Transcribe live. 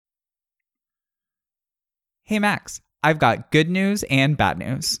Hey, Max, I've got good news and bad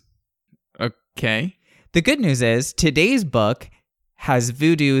news. Okay. The good news is today's book has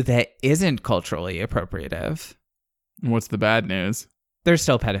voodoo that isn't culturally appropriative. What's the bad news? There's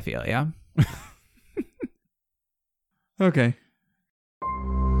still pedophilia. Okay.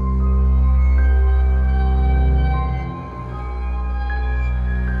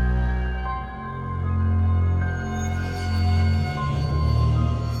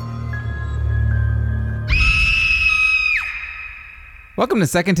 Welcome to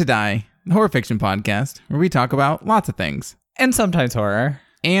Second to Die, the horror fiction podcast, where we talk about lots of things. And sometimes horror.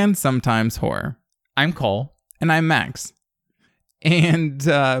 And sometimes horror. I'm Cole. And I'm Max. And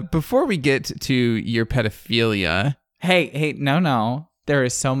before we get to your pedophilia... Hey, no. There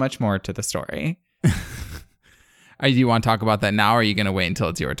is so much more to the story. Do you want to talk about that now, or are you going to wait until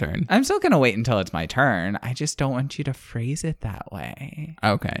it's your turn? I'm still going to wait until it's my turn. I just don't want you to phrase it that way.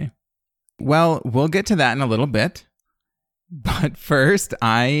 Okay. Well, we'll get to that in a little bit. But first,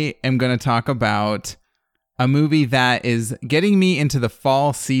 I am going to talk about a movie that is getting me into the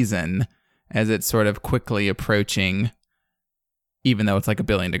fall season as it's sort of quickly approaching, even though it's like 1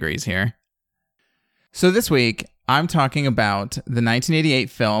 billion degrees here. So this week, I'm talking about the 1988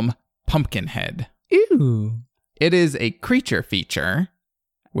 film Pumpkinhead. Ew. It is a creature feature,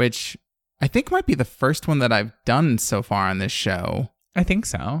 which I think might be the first one that I've done so far on this show. I think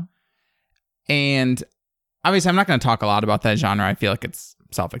so. And obviously, I'm not going to talk a lot about that genre. I feel like it's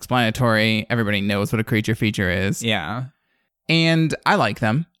self-explanatory. Everybody knows what a creature feature is. Yeah. And I like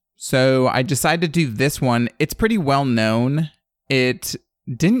them. So I decided to do this one. It's pretty well known. It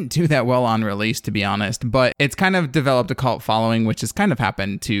didn't do that well on release, to be honest, but it's kind of developed a cult following, which has kind of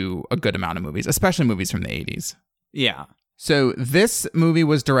happened to a good amount of movies, especially movies from the 80s. Yeah. So this movie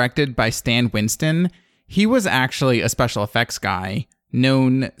was directed by Stan Winston. He was actually a special effects guy,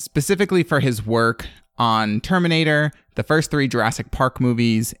 known specifically for his work on Terminator, the first 3 Jurassic Park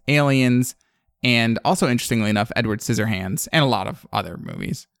movies, Aliens, and also, interestingly enough, Edward Scissorhands, and a lot of other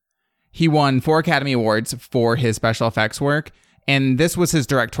movies. He won 4 Academy Awards for his special effects work, and this was his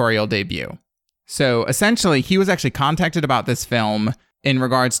directorial debut. So essentially, he was actually contacted about this film in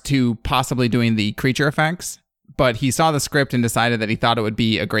regards to possibly doing the creature effects, but he saw the script and decided that he thought it would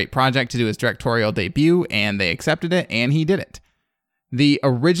be a great project to do his directorial debut, and they accepted it, and he did it. The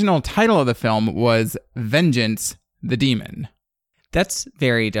original title of the film was Vengeance the Demon. That's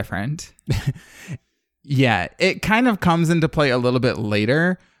very different. Yeah, it kind of comes into play a little bit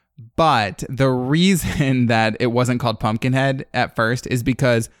later, but the reason that it wasn't called Pumpkinhead at first is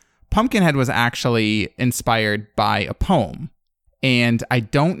because Pumpkinhead was actually inspired by a poem. And I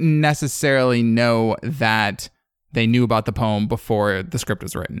don't necessarily know that they knew about the poem before the script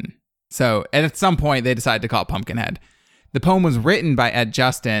was written. So at some point, they decided to call it Pumpkinhead. The poem was written by Ed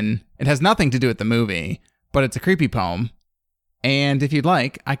Justin. It has nothing to do with the movie, but it's a creepy poem. And if you'd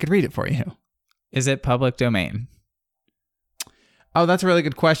like, I could read it for you. Is it public domain? Oh, that's a really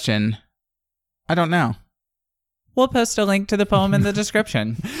good question. I don't know. We'll post a link to the poem in the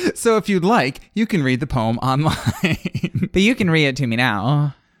description. So if you'd like, you can read the poem online. But you can read it to me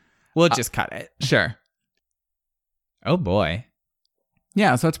now. We'll just cut it. Sure. Oh, boy.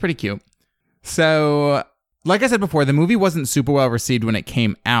 Yeah, so it's pretty cute. So, like I said before, the movie wasn't super well received when it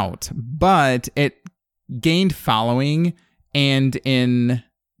came out, but it gained following, and in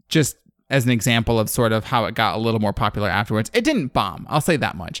just as an example of sort of how it got a little more popular afterwards, it didn't bomb. I'll say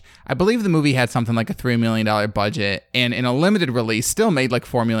that much. I believe the movie had something like a $3 million budget, and in a limited release, still made like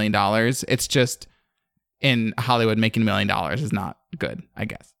 $4 million. It's just in Hollywood, making $1 million is not good, I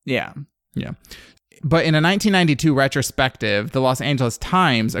guess. Yeah. Yeah. But in a 1992 retrospective, the Los Angeles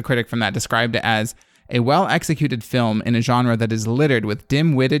Times, a critic from that, described it as a well-executed film in a genre that is littered with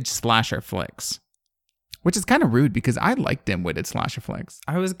dim-witted slasher flicks. Which is kind of rude because I like dim-witted slasher flicks.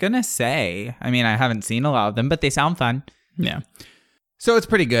 I was going to say, I mean, I haven't seen a lot of them, but they sound fun. Yeah. So it's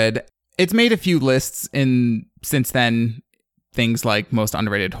pretty good. It's made a few lists since then, things like most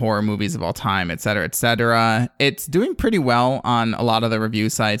underrated horror movies of all time, et cetera, et cetera. It's doing pretty well on a lot of the review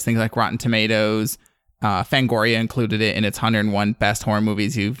sites, things like Rotten Tomatoes. Fangoria included it in its 101 best horror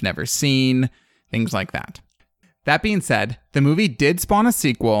movies you've never seen, things like that. That being said, the movie did spawn a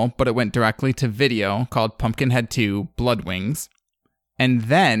sequel, but it went directly to video called Pumpkinhead 2 Blood Wings, and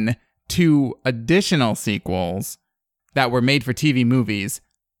then 2 additional sequels that were made for TV movies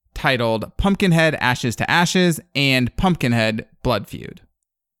titled Pumpkinhead Ashes to Ashes and Pumpkinhead Blood Feud.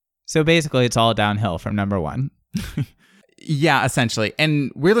 So basically it's all downhill from number 1. Yeah, essentially.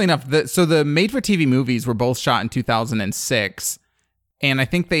 And weirdly enough, the made-for-TV movies were both shot in 2006, and I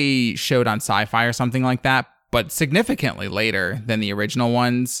think they showed on Sci-Fi or something like that, but significantly later than the original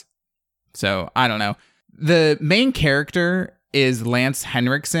ones. So, I don't know. The main character is Lance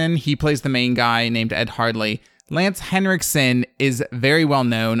Henriksen. He plays the main guy named Ed Harley. Lance Henriksen is very well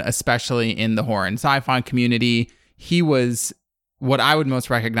known, especially in the horror and sci-fi community. He was what I would most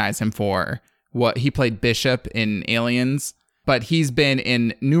recognize him for. He played Bishop in Aliens, but he's been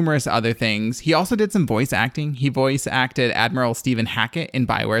in numerous other things. He also did some voice acting. He voice acted Admiral Stephen Hackett in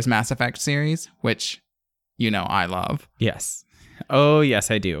BioWare's Mass Effect series, which, I love. Yes. Oh,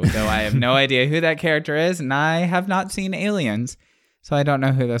 yes, I do. Though I have no idea who that character is, and I have not seen Aliens, so I don't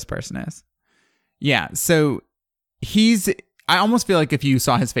know who this person is. Yeah, so I almost feel like if you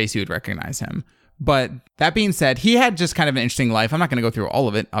saw his face, you would recognize him. But that being said, he had just kind of an interesting life. I'm not going to go through all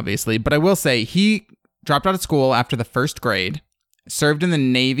of it, obviously, but I will say he dropped out of school after the first grade, served in the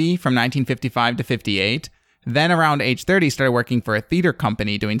Navy from 1955 to 58, then around age 30 started working for a theater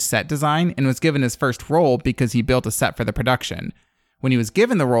company doing set design and was given his first role because he built a set for the production. When he was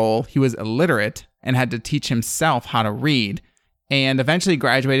given the role, he was illiterate and had to teach himself how to read, and eventually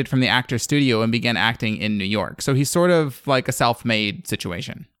graduated from the Actors Studio and began acting in New York. So he's sort of like a self-made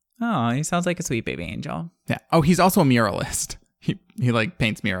situation. Oh, he sounds like a sweet baby angel. Yeah. Oh, he's also a muralist. He like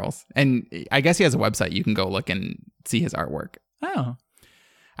paints murals. And I guess he has a website. You can go look and see his artwork. Oh.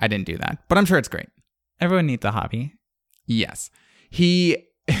 I didn't do that, but I'm sure it's great. Everyone needs a hobby. Yes. He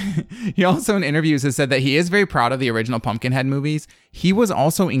also in interviews has said that he is very proud of the original Pumpkinhead movies. He was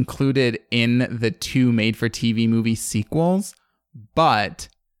also included in the 2 made-for-TV movie sequels, but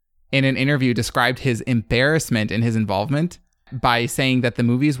in an interview described his embarrassment in his involvement by saying that the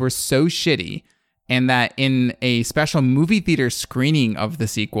movies were so shitty and that in a special movie theater screening of the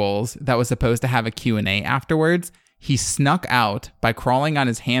sequels that was supposed to have a Q&A afterwards, he snuck out by crawling on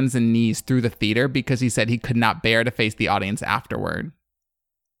his hands and knees through the theater because he said he could not bear to face the audience afterward.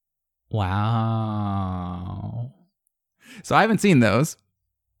 Wow. So I haven't seen those,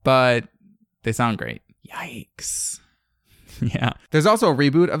 but they sound great. Yikes. Yeah. There's also a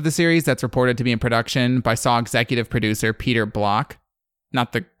reboot of the series that's reported to be in production by Saw executive producer Peter Block.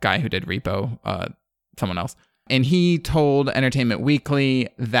 Not the guy who did Repo, someone else. And he told Entertainment Weekly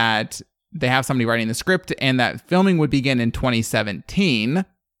that they have somebody writing the script and that filming would begin in 2017.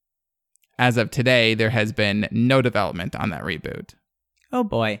 As of today, there has been no development on that reboot. Oh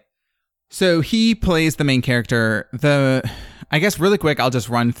boy. So he plays the main character. I guess really quick, I'll just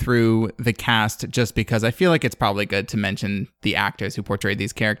run through the cast just because I feel like it's probably good to mention the actors who portrayed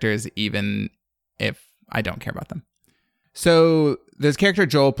these characters, even if I don't care about them. So there's character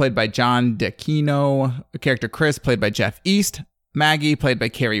Joel, played by John DeCino, character Chris, played by Jeff East, Maggie, played by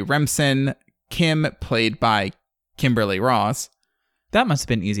Carrie Remsen, Kim, played by Kimberly Ross. That must have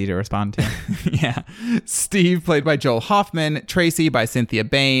been easy to respond to. Yeah. Steve, played by Joel Hoffman, Tracy by Cynthia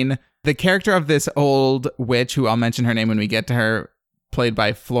Bain. The character of this old witch, who I'll mention her name when we get to her, played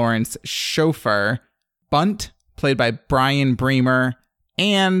by Florence Schofer. Bunt, played by Brian Bremer.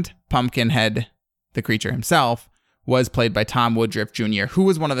 And Pumpkinhead, the creature himself, was played by Tom Woodruff Jr., who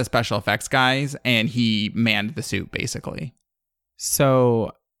was one of the special effects guys, and he manned the suit, basically.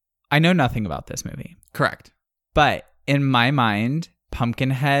 So, I know nothing about this movie. Correct. But in my mind,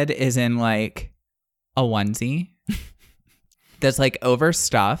 Pumpkinhead is in like a onesie that's like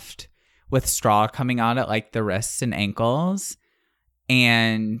overstuffed with straw coming out at like the wrists and ankles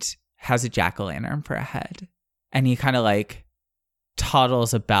and has a jack-o'-lantern for a head. And he kind of like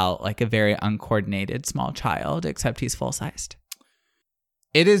toddles about like a very uncoordinated small child, except he's full-sized.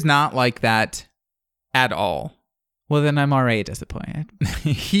 It is not like that at all. Well, then I'm already disappointed.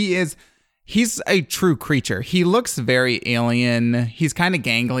 He's a true creature. He looks very alien. He's kind of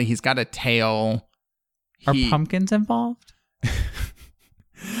gangly. He's got a tail. Are pumpkins involved?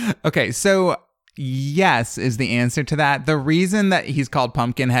 Okay, so yes is the answer to that. The reason that he's called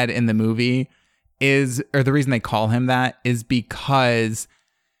Pumpkinhead in the movie or the reason they call him that is because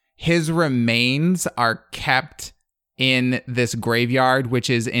his remains are kept in this graveyard, which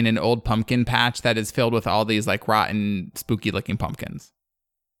is in an old pumpkin patch that is filled with all these like rotten, spooky looking pumpkins.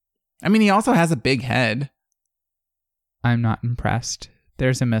 I mean, he also has a big head. I'm not impressed.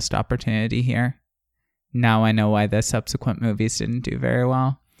 There's a missed opportunity here. Now I know why the subsequent movies didn't do very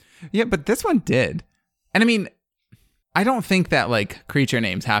well. Yeah, but this one did. And I mean, I don't think that like creature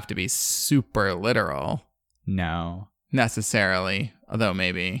names have to be super literal. No. Necessarily. Although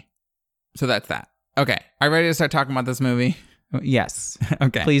maybe. So that's that. Okay. Are you ready to start talking about this movie? Yes.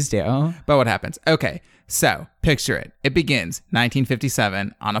 Okay. Please do. But what happens? Okay. So picture it. It begins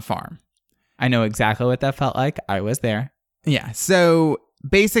 1957 on a farm. I know exactly what that felt like. I was there. Yeah. So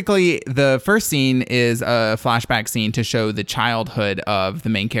basically, the first scene is a flashback scene to show the childhood of the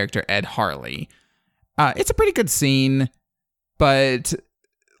main character, Ed Harley. It's a pretty good scene, but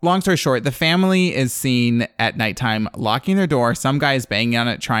long story short, the family is seen at nighttime locking their door. Some guy is banging on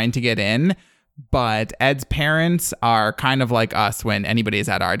it trying to get in. But Ed's parents are kind of like us when anybody is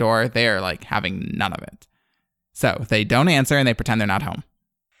at our door. They are like having none of it. So they don't answer and they pretend they're not home.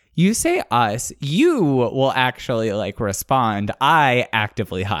 You say us, you will actually like respond. I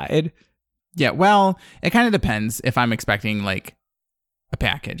actively hide. Yeah, well, it kind of depends if I'm expecting like a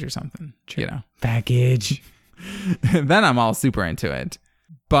package or something, you know. Package. Then I'm all super into it.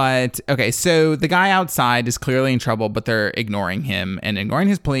 But okay, so the guy outside is clearly in trouble, but they're ignoring him and ignoring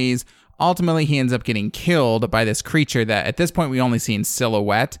his pleas. Ultimately, he ends up getting killed by this creature that at this point we only see in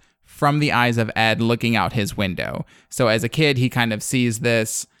silhouette from the eyes of Ed looking out his window. So as a kid, he kind of sees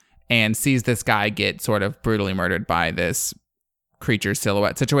this and sees this guy get sort of brutally murdered by this creature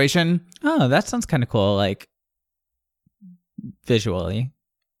silhouette situation. Oh, that sounds kind of cool. Like visually.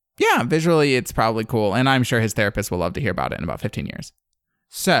 Yeah, visually, it's probably cool. And I'm sure his therapist will love to hear about it in about 15 years.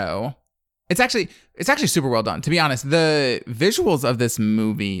 So it's actually super well done. To be honest, the visuals of this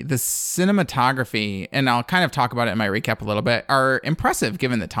movie, the cinematography, and I'll kind of talk about it in my recap a little bit, are impressive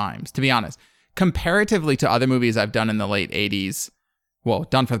given the times, to be honest. Comparatively to other movies I've done in the late 80s, well,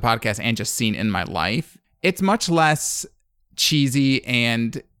 done for the podcast and just seen in my life, it's much less cheesy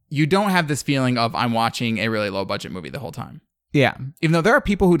and you don't have this feeling of I'm watching a really low budget movie the whole time. Yeah. Even though there are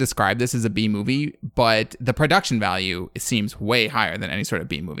people who describe this as a B movie, but the production value seems way higher than any sort of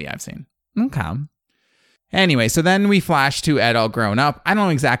B movie I've seen. Okay. Anyway, so then we flash to Ed all grown up. I don't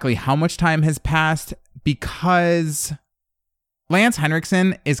know exactly how much time has passed because Lance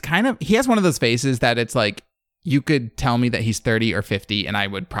Henriksen is he has one of those faces that it's like, you could tell me that he's 30 or 50 and I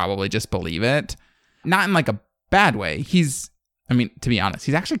would probably just believe it. Not in like a bad way. To be honest,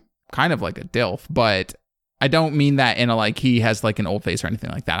 he's actually kind of like a DILF, but I don't mean that in a like he has like an old face or anything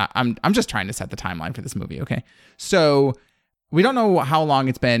like that. I'm just trying to set the timeline for this movie, okay? So we don't know how long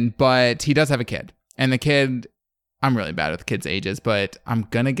it's been, but he does have a kid. And the kid, I'm really bad with kids' ages, but I'm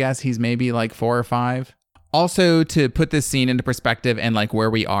going to guess he's maybe like 4 or 5. Also, to put this scene into perspective and like where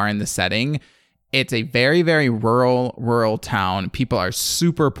we are in the setting, it's a very, very rural town. People are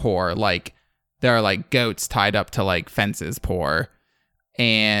super poor. Like there are like goats tied up to like fences poor.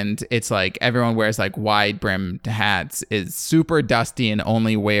 And it's like everyone wears like wide brimmed hats, is super dusty and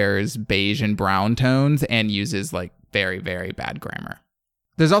only wears beige and brown tones and uses like very, very bad grammar.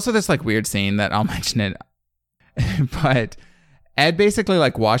 There's also this like weird scene that I'll mention it, but Ed basically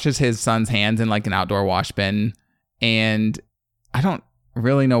like washes his son's hands in like an outdoor wash bin. And I don't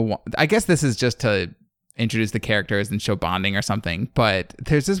really know. I guess this is just to introduce the characters and show bonding or something. But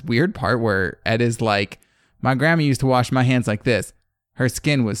there's this weird part where Ed is like, my grandma used to wash my hands like this. Her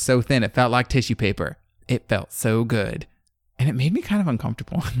skin was so thin, it felt like tissue paper. It felt so good. And it made me kind of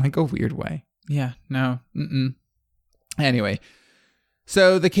uncomfortable in like a weird way. Yeah, no. Mm-mm. Anyway,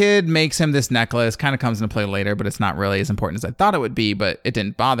 so the kid makes him this necklace, kind of comes into play later, but it's not really as important as I thought it would be, but it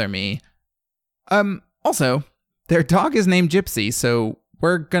didn't bother me. Also, their dog is named Gypsy, so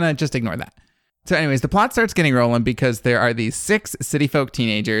we're gonna just ignore that. So anyways, the plot starts getting rolling because there are these 6 city folk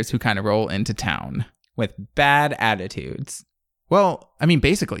teenagers who kind of roll into town. With bad attitudes. Well, I mean,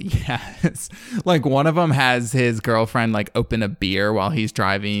 basically, yes. Like one of them has his girlfriend like open a beer while he's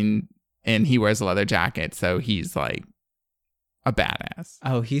driving and he wears a leather jacket. So he's like a badass.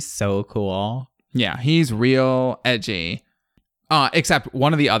 Oh, he's so cool. Yeah, he's real edgy. Except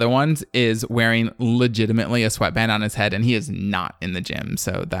one of the other ones is wearing legitimately a sweatband on his head and he is not in the gym.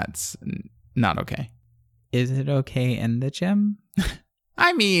 So that's not okay. Is it okay in the gym?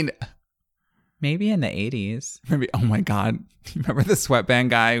 I mean... Maybe in the 80s. Maybe. Oh my God. You remember the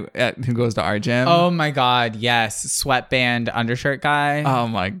sweatband guy who goes to our gym? Oh my God. Yes. Sweatband undershirt guy. Oh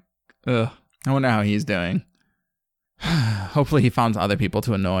my. Ugh. I wonder how he's doing. Hopefully he found other people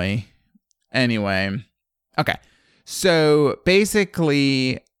to annoy. Anyway. Okay. So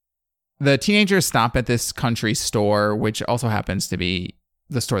basically, the teenagers stop at this country store, which also happens to be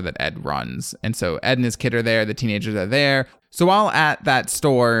the store that Ed runs. And so Ed and his kid are there. The teenagers are there. So while at that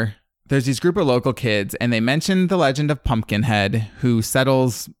store, there's these group of local kids, and they mention the legend of Pumpkinhead, who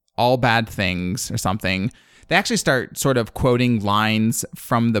settles all bad things or something. They actually start sort of quoting lines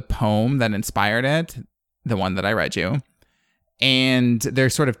from the poem that inspired it, the one that I read you. And they're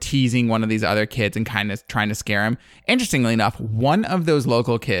sort of teasing one of these other kids and kind of trying to scare him. Interestingly enough, one of those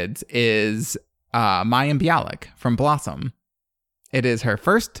local kids is Mayim Bialik from Blossom. It is her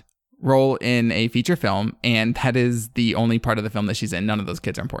first role in a feature film, and that is the only part of the film that she's in. None of those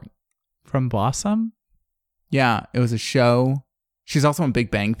kids are important. From Blossom? Yeah, it was a show. She's also in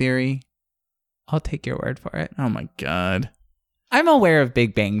Big Bang Theory. I'll take your word for it. Oh my God. I'm aware of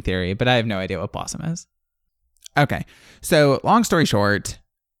Big Bang Theory, but I have no idea what Blossom is. Okay, so long story short,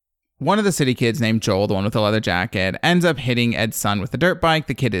 one of the city kids named Joel, the one with the leather jacket, ends up hitting Ed's son with a dirt bike.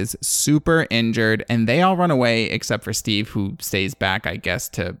 The kid is super injured, and they all run away except for Steve, who stays back, I guess,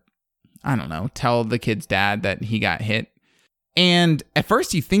 to, I don't know, tell the kid's dad that he got hit. And at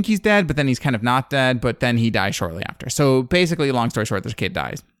first you think he's dead, but then he's kind of not dead, but then he dies shortly after. So basically, long story short, this kid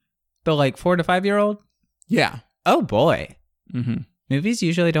dies. The like 4 to 5 year old? Yeah. Oh boy. Mm-hmm. Movies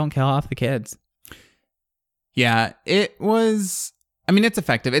usually don't kill off the kids. Yeah, it was... I mean, it's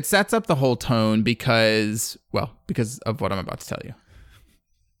effective. It sets up the whole tone because of what I'm about to tell you.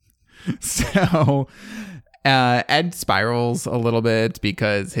 So, Ed spirals a little bit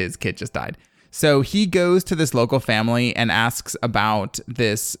because his kid just died. So he goes to this local family and asks about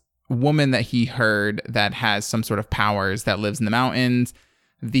this woman that he heard that has some sort of powers that lives in the mountains.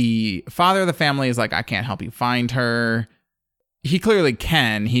 The father of the family is like, I can't help you find her. He clearly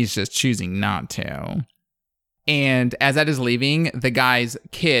can. He's just choosing not to. And as Ed is leaving, the guy's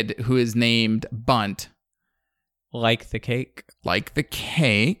kid, who is named Bunt, like the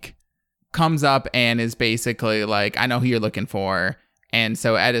cake, comes up and is basically like, I know who you're looking for. And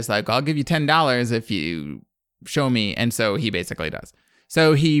so Ed is like, I'll give you $10 if you show me. And so he basically does.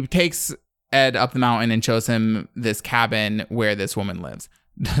 So he takes Ed up the mountain and shows him this cabin where this woman lives.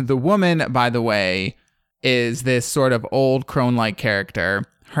 The woman, by the way, is this sort of old crone-like character.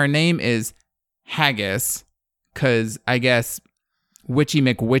 Her name is Haggis, because I guess Witchy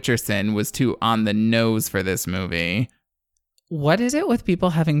McWitcherson was too on the nose for this movie. What is it with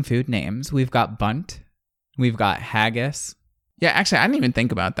people having food names? We've got Bunt. We've got Haggis. Yeah, actually, I didn't even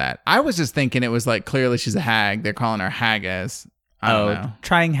think about that. I was just thinking it was like, clearly she's a hag. They're calling her Haggis. I don't know.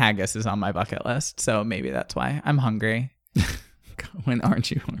 Trying haggis is on my bucket list, so maybe that's why. I'm hungry. When aren't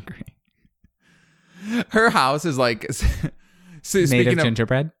you hungry? Her house is like... made of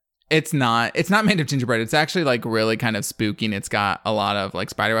gingerbread? It's not made of gingerbread. It's actually like really kind of spooky, and it's got a lot of like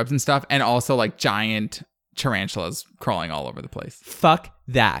spider webs and stuff, and also like giant tarantulas crawling all over the place. Fuck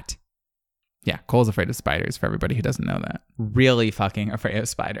that. Yeah, Cole's afraid of spiders, for everybody who doesn't know that. Really fucking afraid of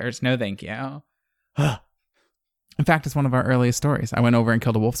spiders. No, thank you. In fact, it's one of our earliest stories. I went over and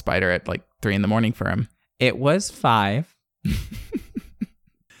killed a wolf spider at like 3 a.m. for him. It was 5.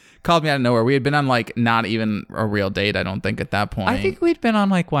 Called me out of nowhere. We had been on like not even a real date, I don't think, at that point. I think we'd been on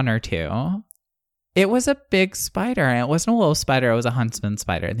like 1 or 2. It was a big spider, and it wasn't a wolf spider. It was a huntsman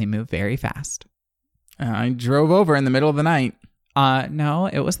spider, and they move very fast. I drove over in the middle of the night. No,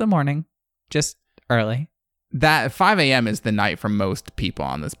 it was the morning. Just early. That 5 a.m. is the night for most people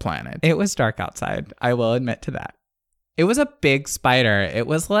on this planet. It was dark outside. I will admit to that. It was a big spider. It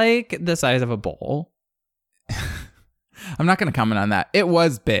was like the size of a bowl. I'm not going to comment on that. It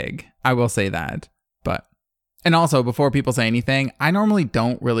was big. I will say that. And also, before people say anything, I normally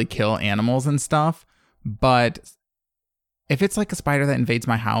don't really kill animals and stuff. But if it's like a spider that invades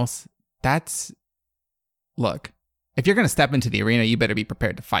my house, look, if you're going to step into the arena, you better be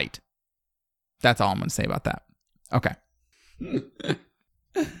prepared to fight. That's all I'm going to say about that. Okay.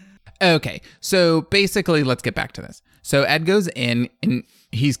 Okay. So basically, let's get back to this. So Ed goes in and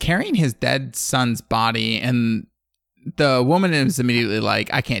he's carrying his dead son's body, and the woman is immediately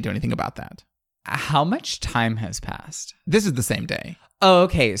like, I can't do anything about that. How much time has passed? This is the same day. Oh,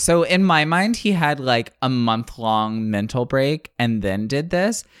 okay. So in my mind, he had like a month-long mental break and then did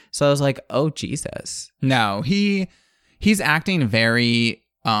this. So I was like, oh, Jesus. No, he's acting very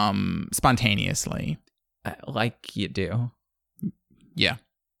spontaneously. Like you do. Yeah.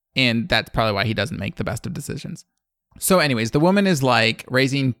 And that's probably why he doesn't make the best of decisions. So anyways, the woman is like,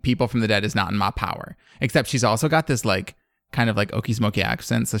 raising people from the dead is not in my power. Except she's also got this like kind of like Okie Smoky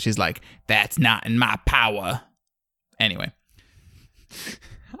accent. So she's like, that's not in my power. Anyway.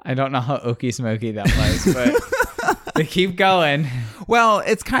 I don't know how Okie Smoky that was, but they keep going. Well,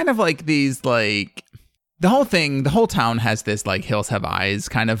 it's kind of like these like, the whole town has this like Hills Have Eyes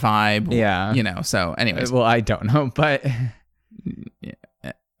kind of vibe. Yeah. You know, so anyways. Well, I don't know, but.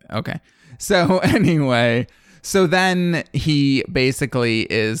 Yeah. Okay. So anyway, so then he basically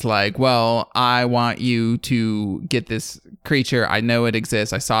is like, well, I want you to get this creature. I know it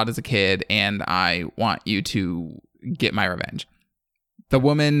exists. I saw it as a kid, and I want you to get my revenge. The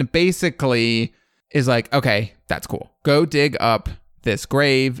woman basically is like, okay, that's cool. Go dig up this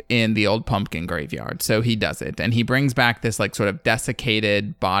grave in the old pumpkin graveyard. So he does it, and he brings back this like sort of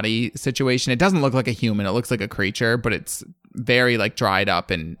desiccated body situation. It doesn't look like a human. It looks like a creature, but it's very like dried up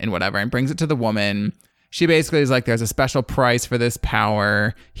and whatever, and brings it to the woman. She basically is like, there's a special price for this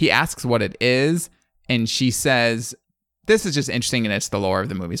power. He asks what it is, and she says, this is just interesting, and it's the lore of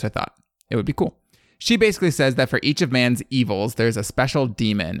the movie, so I thought it would be cool. She basically says that for each of man's evils, there's a special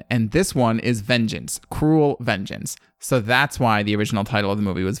demon, and this one is vengeance, cruel vengeance. So that's why the original title of the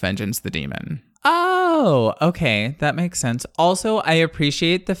movie was Vengeance the Demon. Oh, okay. That makes sense. Also, I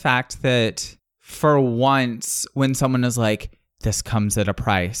appreciate the fact that for once, when someone is like, this comes at a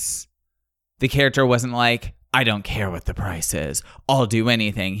price, the character wasn't like, I don't care what the price is. I'll do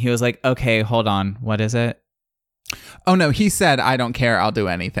anything. He was like, okay, hold on. What is it? Oh, no, he said, I don't care. I'll do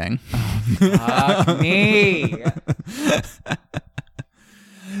anything. Fuck me.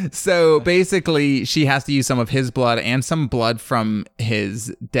 So basically, she has to use some of his blood and some blood from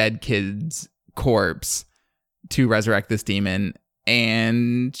his dead kid's corpse to resurrect this demon.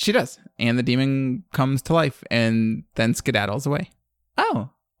 And she does. And the demon comes to life and then skedaddles away. Oh,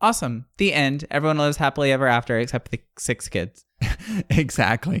 awesome. The end. Everyone lives happily ever after except the 6 kids.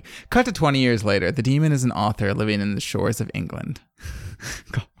 Exactly. Cut to 20 years later. The demon is an author living in the shores of England.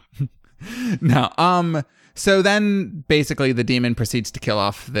 No, so then basically the demon proceeds to kill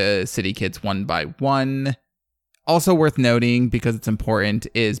off the city kids one by one. Also worth noting, because it's important,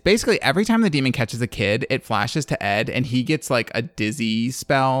 is basically every time the demon catches a kid, it flashes to Ed and he gets like a dizzy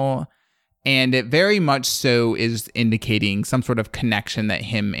spell. And it very much so is indicating some sort of connection that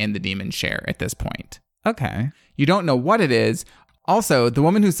him and the demon share at this point. Okay. You don't know what it is. Also, the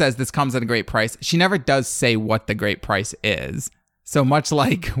woman who says this comes at a great price, she never does say what the great price is. So much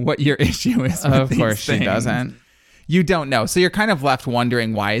like what your issue is with Of course things, she doesn't. You don't know. So you're kind of left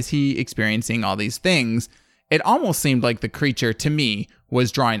wondering, why is he experiencing all these things? It almost seemed like the creature, to me,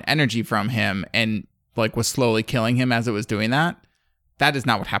 was drawing energy from him and like was slowly killing him as it was doing that. That is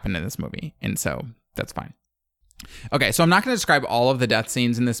not what happened in this movie. And so that's fine. Okay, so I'm not going to describe all of the death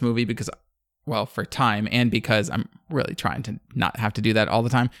scenes in this movie because, well, for time and because I'm really trying to not have to do that all the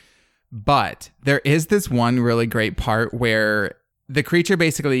time. But there is this one really great part where the creature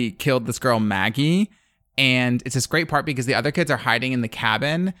basically killed this girl, Maggie. And it's this great part because the other kids are hiding in the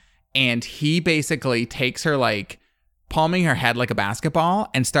cabin. And he basically takes her, like, palming her head like a basketball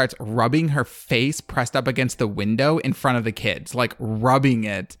and starts rubbing her face pressed up against the window in front of the kids, like rubbing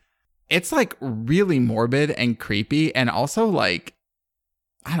it. It's like really morbid and creepy. And also like,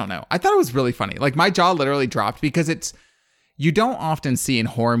 I don't know. I thought it was really funny. Like my jaw literally dropped because you don't often see in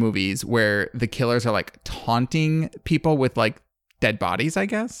horror movies where the killers are like taunting people with like dead bodies, I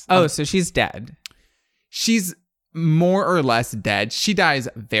guess. Oh, so she's dead. She's more or less dead. She dies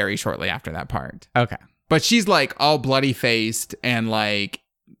very shortly after that part. Okay. But she's like all bloody faced and like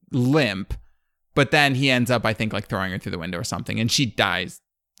limp. But then he ends up, I think, like throwing her through the window or something. And she dies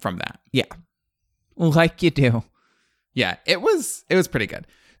from that. Yeah. Like you do. Yeah, it was pretty good.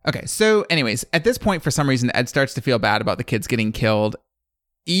 Okay, so anyways, at this point, for some reason, Ed starts to feel bad about the kids getting killed,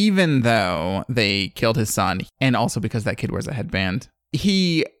 even though they killed his son, and also because that kid wears a headband.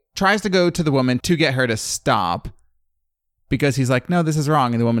 He tries to go to the woman to get her to stop because he's like, no, this is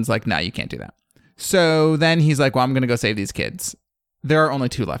wrong. And the woman's like, no, you can't do that. So then he's like, well, I'm going to go save these kids. There are only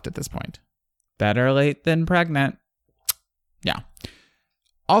 2 left at this point. Better late than pregnant. Yeah.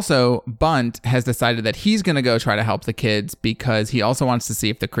 Also, Bunt has decided that he's going to go try to help the kids because he also wants to see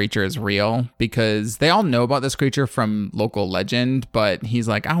if the creature is real, because they all know about this creature from local legend, but he's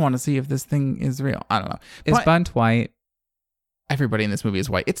like, I want to see if this thing is real. I don't know. Is But Bunt white? everybody in this movie is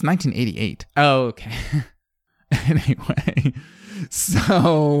white. It's 1988. Oh, okay. Anyway,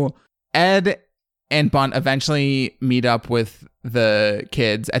 so Ed and Bunt eventually meet up with the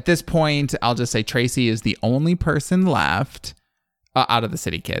kids. At this point, I'll just say Tracy is the only person left out of the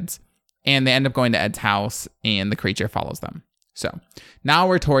city kids. And they end up going to Ed's house and the creature follows them. So now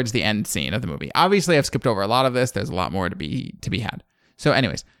we're towards the end scene of the movie. Obviously, I've skipped over a lot of this. There's a lot more to be had. So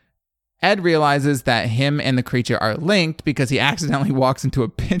anyways, Ed realizes that him and the creature are linked because he accidentally walks into a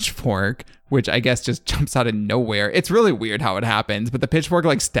pitchfork, which I guess just jumps out of nowhere. It's really weird how it happens, but the pitchfork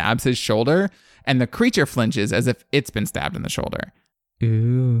like stabs his shoulder and the creature flinches as if it's been stabbed in the shoulder.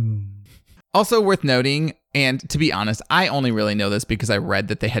 Ooh. Also worth noting, and to be honest, I only really know this because I read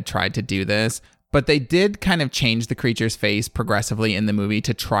that they had tried to do this, but they did kind of change the creature's face progressively in the movie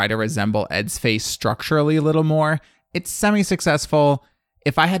to try to resemble Ed's face structurally a little more. It's semi-successful.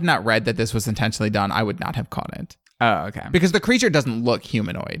 If I had not read that this was intentionally done, I would not have caught it. Oh, okay. Because the creature doesn't look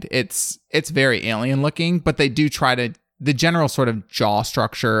humanoid. It's very alien looking, but they do try to, the general sort of jaw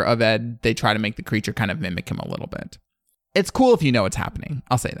structure of Ed, they try to make the creature kind of mimic him a little bit. It's cool if you know what's happening.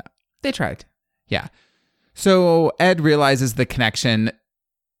 I'll say that. They tried. Yeah. So Ed realizes the connection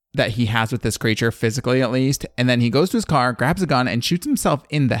that he has with this creature, physically at least, and then he goes to his car, grabs a gun, and shoots himself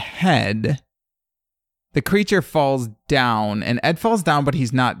in the head. The creature falls down, and Ed falls down, but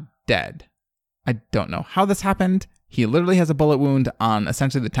he's not dead. I don't know how this happened. He literally has a bullet wound on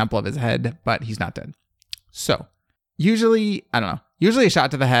essentially the temple of his head, but he's not dead. So, usually, I don't know. Usually a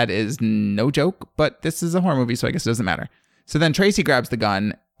shot to the head is no joke, but this is a horror movie, so I guess it doesn't matter. So then Tracy grabs the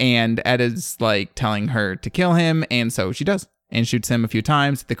gun, and Ed is like telling her to kill him, and so she does, and shoots him a few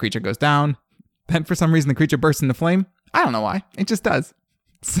times. The creature goes down. Then for some reason, the creature bursts into flame. I don't know why. It just does.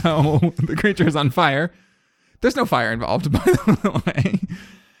 So the creature is on fire. There's no fire involved, by the way.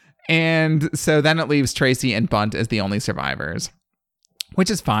 And so then it leaves Tracy and Bunt as the only survivors, which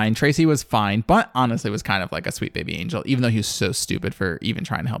is fine. Tracy was fine, but honestly was kind of like a sweet baby angel, even though he was so stupid for even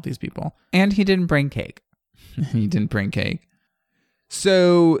trying to help these people. And he didn't bring cake. He didn't bring cake.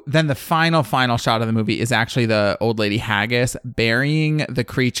 So then the final shot of the movie is actually the old lady Haggis burying the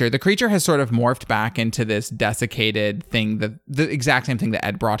creature. The creature has sort of morphed back into this desiccated thing, the exact same thing that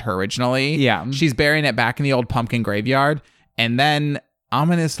Ed brought her originally. Yeah. She's burying it back in the old pumpkin graveyard. And then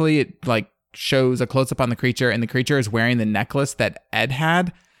ominously, it like shows a close-up on the creature, and the creature is wearing the necklace that Ed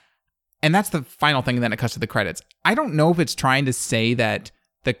had. And that's the final thing, and then it cuts to the credits. I don't know if it's trying to say that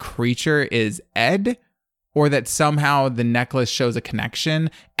the creature is Ed, or that somehow the necklace shows a connection.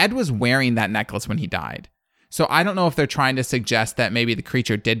 Ed was wearing that necklace when he died. So I don't know if they're trying to suggest that maybe the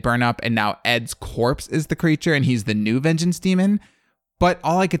creature did burn up and now Ed's corpse is the creature and he's the new vengeance demon. But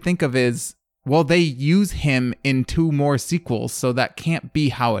all I could think of is, well, they use him in 2 more sequels, so that can't be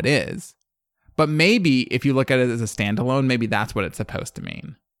how it is. But maybe if you look at it as a standalone, maybe that's what it's supposed to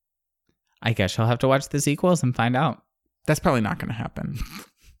mean. I guess you'll have to watch the sequels and find out. That's probably not going to happen.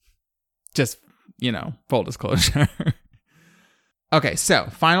 Just, full disclosure. Okay, so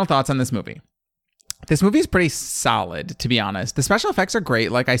final thoughts on this movie. This movie is pretty solid, to be honest. The special effects are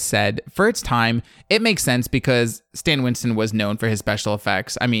great, like I said. For its time, it makes sense because Stan Winston was known for his special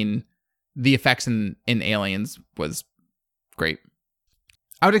effects. I mean, the effects in Aliens was great.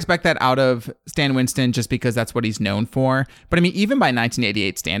 I would expect that out of Stan Winston just because that's what he's known for. But I mean, even by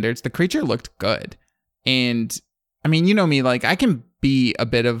 1988 standards, the creature looked good. And I mean, you know me, like I can be a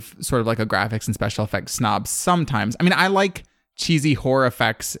bit of sort of like a graphics and special effects snob sometimes. I mean, I like cheesy horror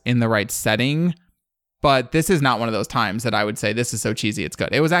effects in the right setting, but this is not one of those times that I would say this is so cheesy it's good.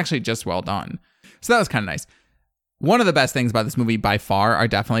 It was actually just well done. So that was kind of nice. One of the best things about this movie by far are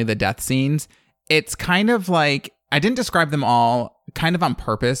definitely the death scenes. It's kind of like, I didn't describe them all kind of on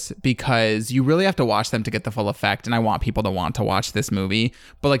purpose because you really have to watch them to get the full effect. And I want people to want to watch this movie.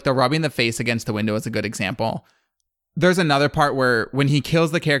 But like the rubbing the face against the window is a good example. There's another part where when he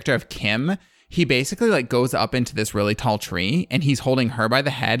kills the character of Kim, he basically like goes up into this really tall tree and he's holding her by the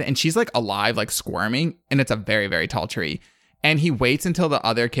head and she's like alive, like squirming. And it's a very, very tall tree. And he waits until the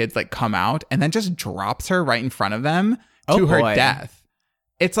other kids like come out and then just drops her right in front of them to her death.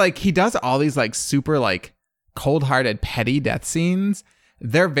 It's like he does all these like super like cold-hearted, petty death scenes.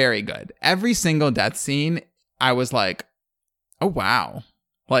 They're very good. Every single death scene, I was like, oh, wow.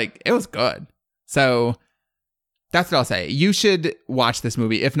 Like, it was good. So that's what I'll say. You should watch this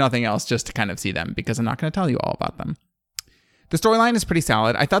movie, if nothing else, just to kind of see them, because I'm not going to tell you all about them. The storyline is pretty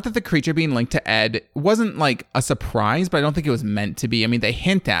solid. I thought that the creature being linked to Ed wasn't like a surprise, but I don't think it was meant to be. I mean, they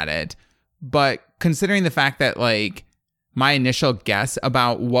hint at it, but considering the fact that like my initial guess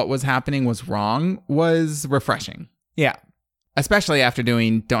about what was happening was wrong was refreshing. Yeah. Especially after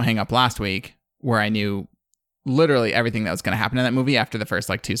doing Don't Hang Up last week, where I knew literally everything that was going to happen in that movie after the first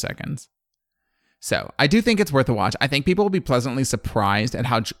like 2 seconds. So I do think it's worth a watch. I think people will be pleasantly surprised at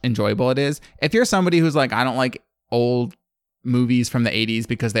how enjoyable it is. If you're somebody who's like, I don't like old movies from the 80s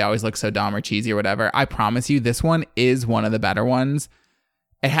because they always look so dumb or cheesy or whatever, I promise you this one is one of the better ones.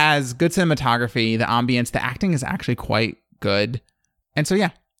 It has good cinematography, the ambience, the acting is actually quite good. And so, yeah,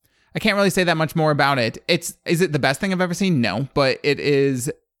 I can't really say that much more about it. Is it the best thing I've ever seen? No, but it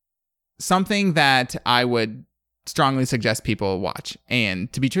is something that I would strongly suggest people watch.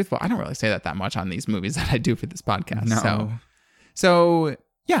 And to be truthful, I don't really say that much on these movies that I do for this podcast. No. So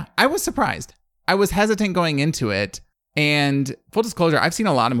yeah, I was surprised. I was hesitant going into it. And full disclosure, I've seen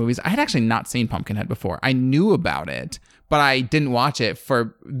a lot of movies. I had actually not seen Pumpkinhead before. I knew about it, but I didn't watch it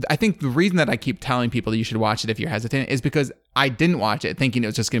I think the reason that I keep telling people that you should watch it if you're hesitant is because I didn't watch it thinking it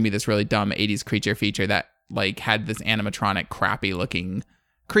was just going to be this really dumb 80s creature feature that like had this animatronic crappy looking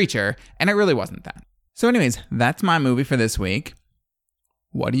creature. And it really wasn't that. So anyways, that's my movie for this week.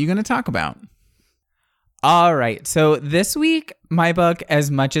 What are you going to talk about? All right. So this week, my book,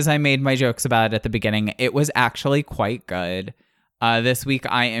 as much as I made my jokes about it at the beginning, it was actually quite good. This week,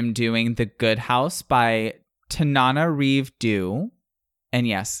 I am doing The Good House by Tanana Reeve Dew. And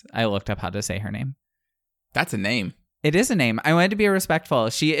yes, I looked up how to say her name. That's a name. It is a name. I wanted to be respectful.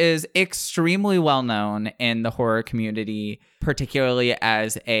 She is extremely well known in the horror community, particularly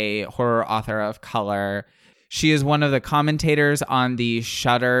as a horror author of color. She is one of the commentators on the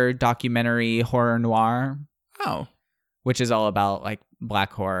Shudder documentary Horror Noir. Oh. Which is all about like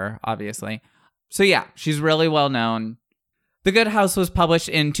black horror, obviously. So yeah, she's really well known. The Good House was published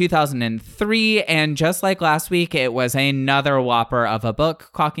in 2003, and just like last week, it was another whopper of a book,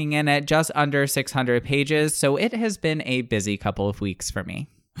 clocking in at just under 600 pages, so it has been a busy couple of weeks for me.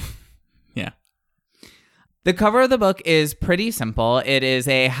 Yeah. The cover of the book is pretty simple. It is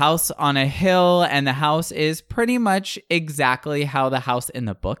a house on a hill, and the house is pretty much exactly how the house in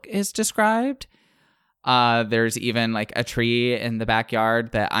the book is described. There's even like a tree in the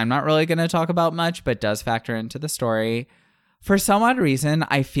backyard that I'm not really going to talk about much, but does factor into the story. For some odd reason,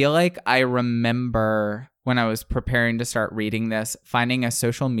 I feel like I remember when I was preparing to start reading this, finding a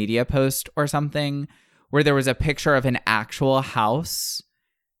social media post or something where there was a picture of an actual house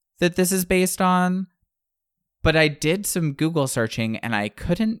that this is based on. But I did some Google searching and I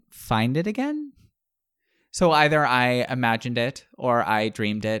couldn't find it again. So either I imagined it or I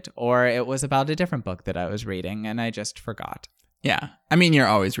dreamed it, or it was about a different book that I was reading and I just forgot. Yeah. I mean, you're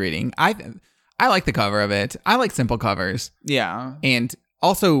always reading. I like the cover of it. I like simple covers. Yeah. And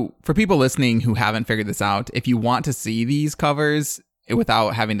also, for people listening who haven't figured this out, if you want to see these covers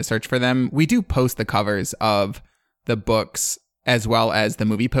without having to search for them, we do post the covers of the books as well as the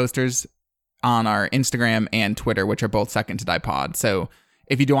movie posters on our Instagram and Twitter, which are both Second to Die Pod. So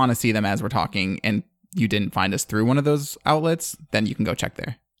if you do want to see them as we're talking and you didn't find us through one of those outlets, then you can go check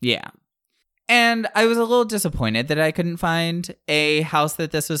there. Yeah. And I was a little disappointed that I couldn't find a house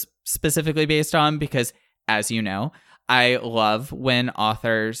that this was specifically based on because, as you know, I love when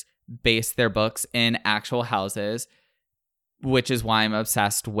authors base their books in actual houses, which is why I'm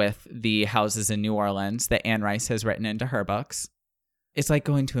obsessed with the houses in New Orleans that Anne Rice has written into her books. It's like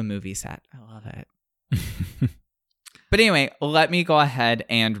going to a movie set. I love it. But anyway, let me go ahead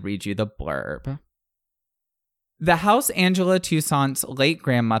and read you the blurb. The house Angela Toussaint's late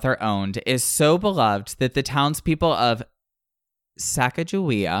grandmother owned is so beloved that the townspeople of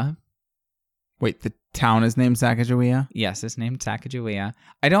Sacagawea... Wait, the town is named Sacagawea? Yes, it's named Sacagawea.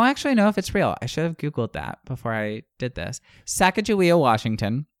 I don't actually know if it's real. I should have Googled that before I did this. Sacagawea,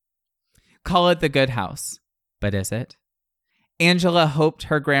 Washington. Call it the Good House. But is it? Angela hoped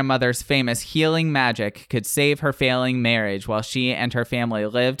her grandmother's famous healing magic could save her failing marriage while she and her family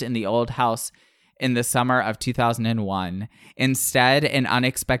lived in the old house in the summer of 2001. Instead, an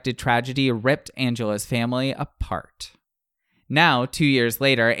unexpected tragedy ripped Angela's family apart. Now, 2 years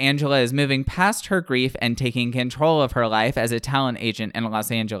later, Angela is moving past her grief and taking control of her life as a talent agent in Los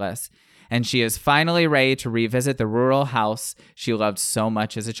Angeles. And she is finally ready to revisit the rural house she loved so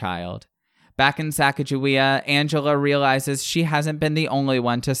much as a child. Back in Sacagawea, Angela realizes she hasn't been the only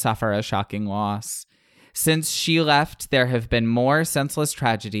one to suffer a shocking loss. Since she left, there have been more senseless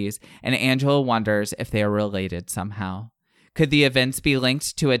tragedies, and Angela wonders if they are related somehow. Could the events be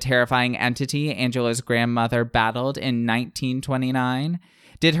linked to a terrifying entity Angela's grandmother battled in 1929?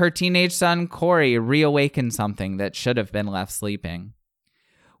 Did her teenage son, Corey, reawaken something that should have been left sleeping?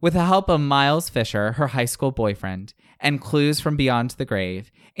 With the help of Miles Fisher, her high school boyfriend, and clues from beyond the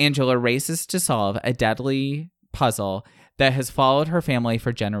grave, Angela races to solve a deadly puzzle that has followed her family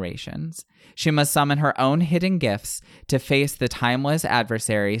for generations. She must summon her own hidden gifts to face the timeless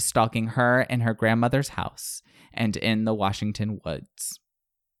adversary stalking her in her grandmother's house and in the Washington woods.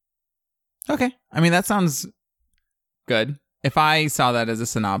 Okay. I mean, that sounds good. If I saw that as a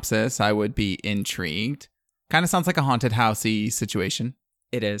synopsis, I would be intrigued. Kind of sounds like a haunted housey situation.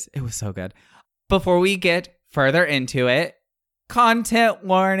 It is. It was so good. Before we get further into it, content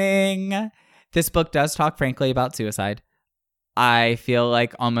warning. This book does talk frankly about suicide. I feel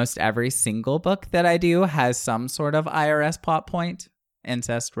like almost every single book that I do has some sort of IRS plot point.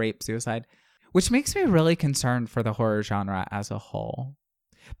 Incest, rape, suicide. Which makes me really concerned for the horror genre as a whole.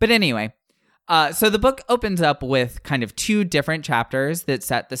 But anyway, so the book opens up with kind of two different chapters that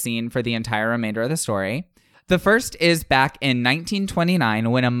set the scene for the entire remainder of the story. The first is back in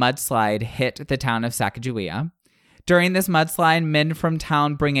 1929 when a mudslide hit the town of Sacagawea. During this mudslide, men from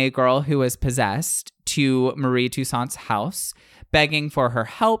town bring a girl who is possessed to Marie Toussaint's house, begging for her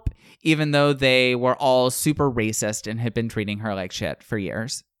help, even though they were all super racist and had been treating her like shit for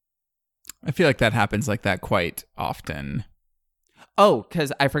years. I feel like that happens like that quite often. Oh,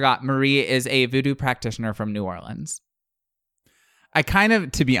 because I forgot, Marie is a voodoo practitioner from New Orleans. I kind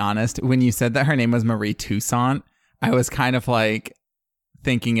of, to be honest, when you said that her name was Marie Toussaint, I was kind of like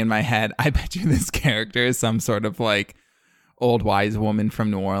thinking in my head, I bet you this character is some sort of like old wise woman from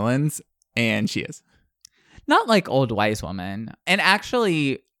New Orleans. And she is. Not like old wise woman. And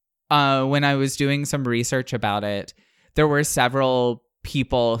actually, when I was doing some research about it, there were several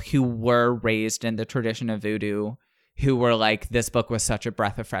people who were raised in the tradition of voodoo who were like, this book was such a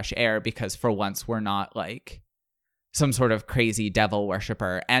breath of fresh air because for once we're not like some sort of crazy devil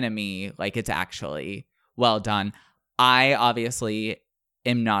worshiper enemy. Like, it's actually well done. I obviously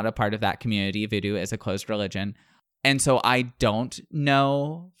am not a part of that community. Voodoo is a closed religion. And so I don't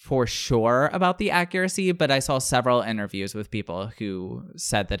know for sure about the accuracy, but I saw several interviews with people who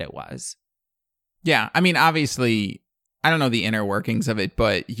said that it was. Yeah, I mean, obviously, I don't know the inner workings of it,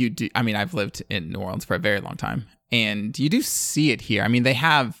 but you do. I mean, I've lived in New Orleans for a very long time, and you do see it here. I mean, they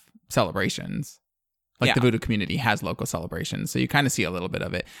have celebrations. Like, the voodoo community has local celebrations, so you kind of see a little bit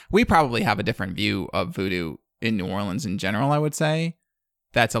of it. We probably have a different view of voodoo in New Orleans in general, I would say.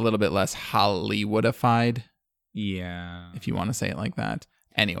 That's a little bit less Hollywoodified. Yeah. If you want to say it like that.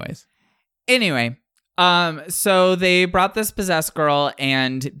 Anyway, so they brought this possessed girl,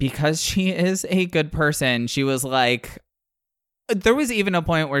 and because she is a good person, she was like, there was even a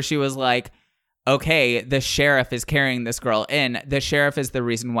point where she was like, okay, the sheriff is carrying this girl in. The sheriff is the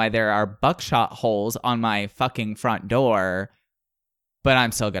reason why there are buckshot holes on my fucking front door, but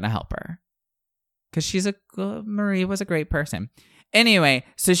I'm still going to help her. Because Marie was a great person. Anyway,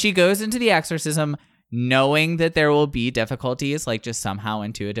 so she goes into the exorcism knowing that there will be difficulties, like just somehow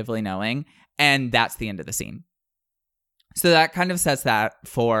intuitively knowing. And that's the end of the scene. So that kind of sets that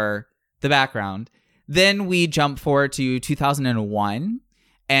for the background. Then we jump forward to 2001,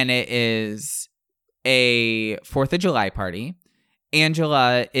 and it is a 4th of July party.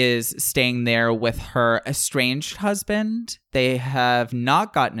 Angela is staying there with her estranged husband. They have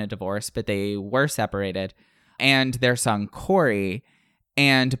not gotten a divorce, but they were separated. And their son, Corey.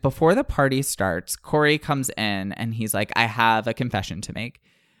 And before the party starts, Corey comes in and he's like, I have a confession to make.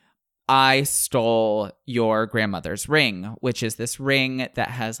 I stole your grandmother's ring, which is this ring that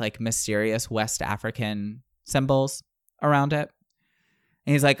has like mysterious West African symbols around it.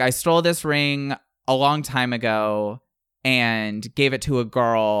 And he's like, I stole this ring a long time ago and gave it to a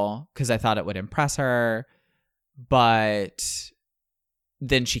girl because I thought it would impress her. But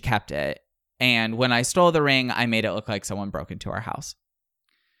then she kept it. And when I stole the ring, I made it look like someone broke into our house.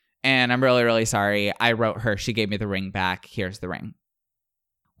 And I'm really, really sorry. I wrote her. She gave me the ring back. Here's the ring.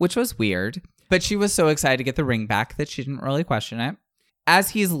 Which was weird. But she was so excited to get the ring back that she didn't really question it.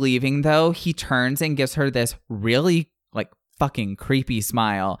 As he's leaving, though, he turns and gives her this really, like, fucking creepy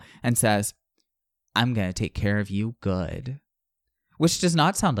smile and says, I'm going to take care of you good. Which does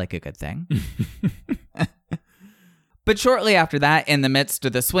not sound like a good thing. But shortly after that, in the midst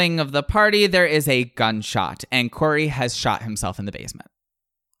of the swing of the party, there is a gunshot, and Corey has shot himself in the basement.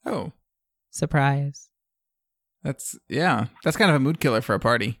 Oh. Surprise. That's kind of a mood killer for a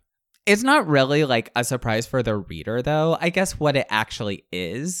party. It's not really like a surprise for the reader, though. I guess what it actually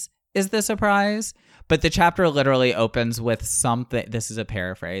is the surprise. But the chapter literally opens with something, this is a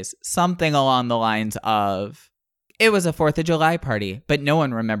paraphrase, something along the lines of, it was a 4th of July party, but no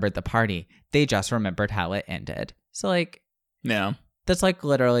one remembered the party. They just remembered how it ended. So, like, yeah, that's like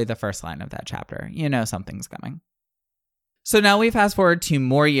literally the first line of that chapter. You know something's coming. So now we fast forward to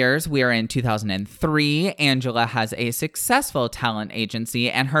more years. We are in 2003. Angela has a successful talent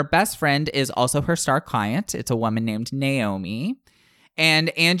agency, and her best friend is also her star client. It's a woman named Naomi. And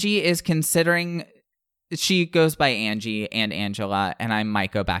Angie is considering, she goes by Angie and Angela, and I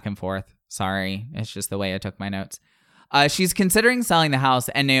might go back and forth. Sorry, it's just the way I took my notes. She's considering selling the house,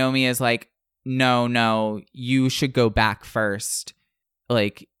 and Naomi is like, no, you should go back first.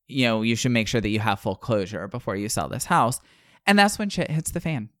 Like, you know, you should make sure that you have full closure before you sell this house. And that's when shit hits the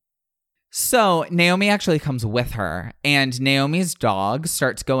fan. So Naomi actually comes with her, and Naomi's dog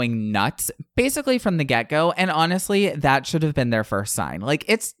starts going nuts basically from the get-go. And honestly, that should have been their first sign. Like,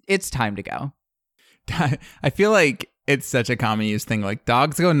 it's time to go. I feel like it's such a common use thing. Like,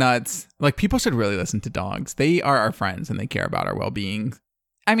 dogs go nuts. Like, people should really listen to dogs. They are our friends and they care about our well-being.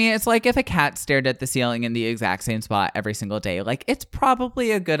 I mean, it's like if a cat stared at the ceiling in the exact same spot every single day. Like, it's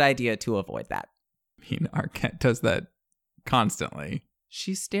probably a good idea to avoid that. I mean, our cat does that constantly.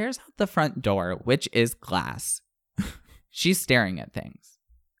 She stares out the front door, which is glass. She's staring at things.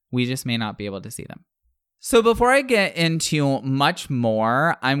 We just may not be able to see them. So before I get into much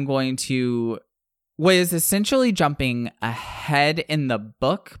more, I'm going to what is essentially jumping ahead in the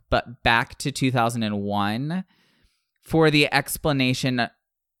book, but back to 2001 for the explanation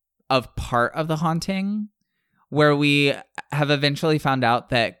of part of the haunting, where we have eventually found out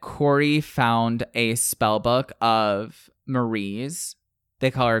that Corey found a spell book of Marie's. They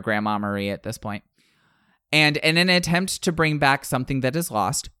call her Grandma Marie at this point. And in an attempt to bring back something that is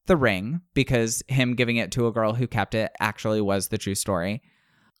lost, the ring, because him giving it to a girl who kept it actually was the true story,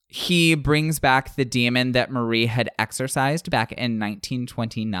 He brings back the demon that Marie had exorcised back in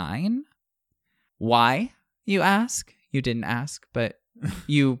 1929. Why, you ask? You didn't ask, but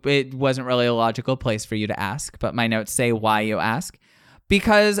it wasn't really a logical place for you to ask, but my notes say why you ask.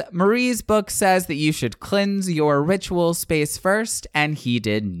 Because Marie's book says that you should cleanse your ritual space first, and he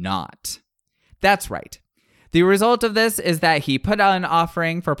did not. That's right. The result of this is that he put out an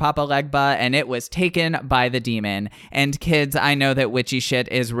offering for Papa Legba, and it was taken by the demon. And kids, I know that witchy shit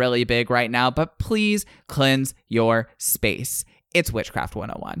is really big right now, but please cleanse your space. It's Witchcraft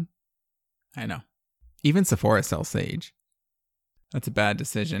 101. I know. Even Sephora sells sage. That's a bad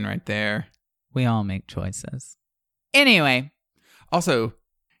decision right there. We all make choices. Anyway. Also,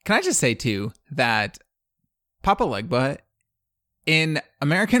 can I just say, too, that Papa Legba, in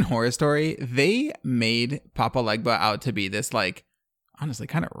American Horror Story, they made Papa Legba out to be this, like, honestly,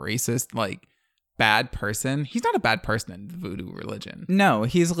 kind of racist, like, bad person. He's not a bad person in the voodoo religion. No,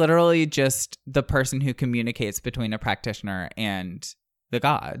 he's literally just the person who communicates between a practitioner and the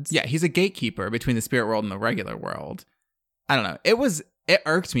gods. Yeah, he's a gatekeeper between the spirit world and the regular world. I don't know. It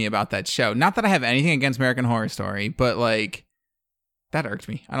irked me about that show. Not that I have anything against American Horror Story, but, like, that irked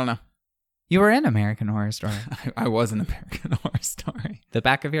me. I don't know. You were in American Horror Story. I was in American Horror Story. The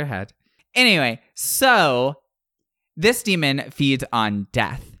back of your head. Anyway, so this demon feeds on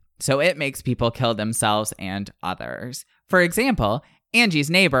death. So it makes people kill themselves and others. For example, Angie's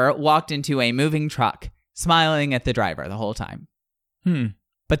neighbor walked into a moving truck, smiling at the driver the whole time.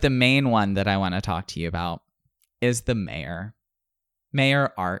 But the main one that I want to talk to you about is the mayor.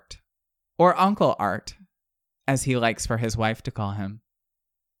 Mayor Art. Or Uncle Art, as he likes for his wife to call him.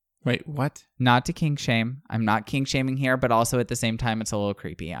 Wait, what? Not to kink shame. I'm not kink shaming here, but also at the same time, it's a little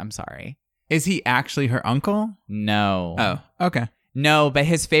creepy. I'm sorry. Is he actually her uncle? No. Oh, okay. No, but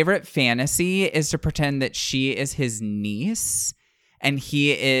his favorite fantasy is to pretend that she is his niece and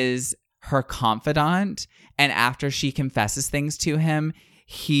he is her confidant. And after she confesses things to him,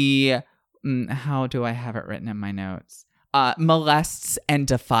 he, how do I have it written in my notes? Molests and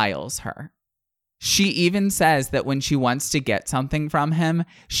defiles her. She even says that when she wants to get something from him,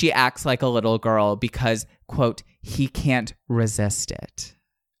 she acts like a little girl because, quote, he can't resist it.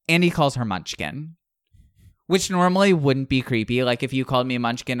 And he calls her Munchkin, which normally wouldn't be creepy. Like if you called me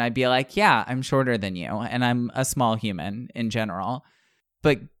Munchkin, I'd be like, yeah, I'm shorter than you and I'm a small human in general.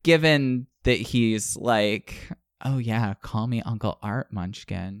 But given that he's like, oh yeah, call me Uncle Art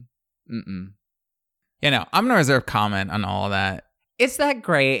Munchkin. You know, I'm going to reserve comment on all of that. It's that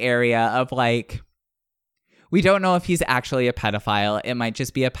gray area of like, we don't know if he's actually a pedophile. It might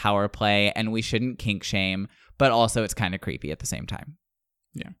just be a power play and we shouldn't kink shame, but also it's kind of creepy at the same time.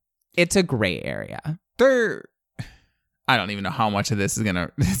 Yeah. It's a gray area. I don't even know how much of this is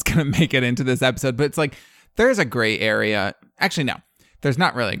gonna make it into this episode, but it's like there's a gray area. Actually, no, there's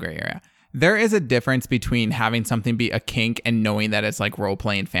not really a gray area. There is a difference between having something be a kink and knowing that it's like role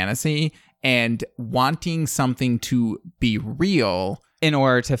playing fantasy and wanting something to be real in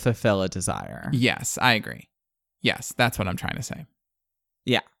order to fulfill a desire. Yes, I agree. Yes, that's what I'm trying to say.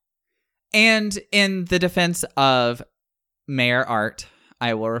 Yeah. And in the defense of Mayor Art,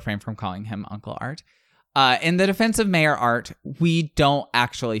 I will refrain from calling him Uncle Art. In the defense of Mayor Art, we don't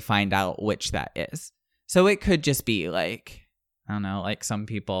actually find out which that is. So it could just be like, I don't know, like some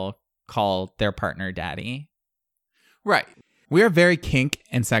people call their partner daddy. Right. We are very kink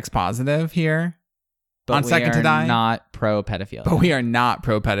and sex positive here. But on Second to Die. Not pro pedophilia. But we are not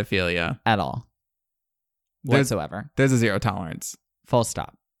pro pedophilia at all. Whatsoever. There's a zero tolerance. Full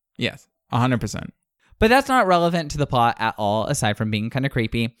stop. Yes, 100%. But that's not relevant to the plot at all, aside from being kind of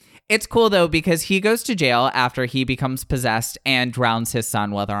creepy. It's cool, though, because he goes to jail after he becomes possessed and drowns his son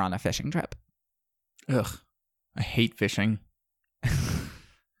while they're on a fishing trip. Ugh. I hate fishing.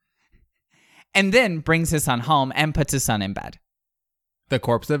 And then brings his son home and puts his son in bed. The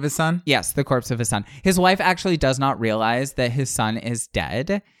corpse of his son? Yes, the corpse of his son. His wife actually does not realize that his son is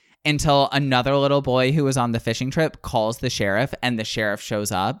dead until another little boy who was on the fishing trip calls the sheriff, and the sheriff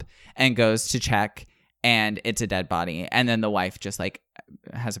shows up and goes to check, and it's a dead body. And then the wife just like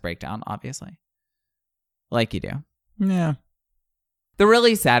has a breakdown, obviously. Like you do. Yeah. The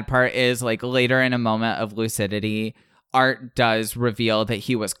really sad part is like later in a moment of lucidity, Art does reveal that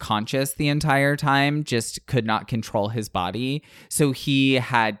he was conscious the entire time, just could not control his body. So he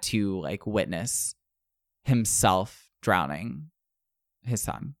had to like witness himself drowning his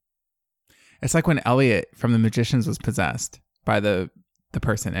son. It's like when Elliot from The Magicians was possessed by the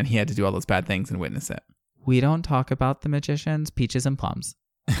person and he had to do all those bad things and witness it. We don't talk about The Magicians, Peaches and Plums.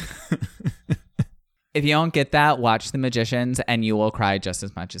 If you don't get that, watch The Magicians and you will cry just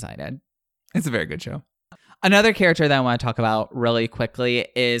as much as I did. It's a very good show. Another character that I want to talk about really quickly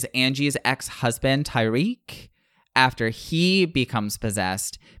is Angie's ex-husband, Tyreek, after he becomes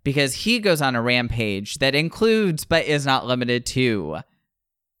possessed, because he goes on a rampage that includes, but is not limited to,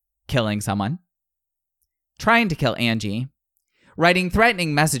 killing someone, trying to kill Angie, writing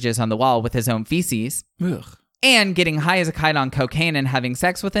threatening messages on the wall with his own feces, Ugh. and getting high as a kite on cocaine and having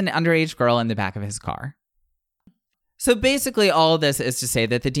sex with an underage girl in the back of his car. So basically all of this is to say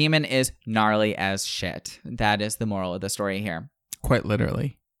that the demon is gnarly as shit. That is the moral of the story here. Quite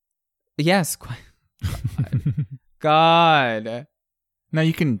literally. Yes. God. No,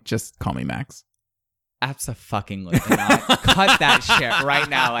 you can just call me Max. Abso-fucking-lutely not. Cut that shit right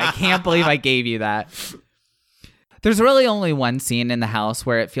now. I can't believe I gave you that. There's really only one scene in the house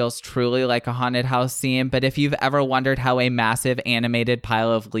where it feels truly like a haunted house scene, but if you've ever wondered how a massive animated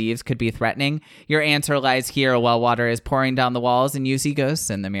pile of leaves could be threatening, your answer lies here while water is pouring down the walls and you see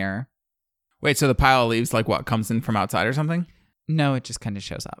ghosts in the mirror. Wait, so the pile of leaves, like what, comes in from outside or something? No, it just kind of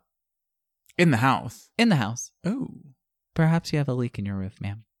shows up. In the house? In the house. Oh. Perhaps you have a leak in your roof,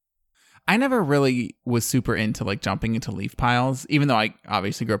 ma'am. I never really was super into like jumping into leaf piles, even though I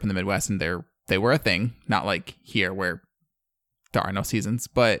obviously grew up in the Midwest and they were a thing, not like here where there are no seasons.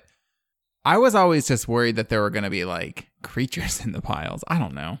 But I was always just worried that there were going to be like creatures in the piles. I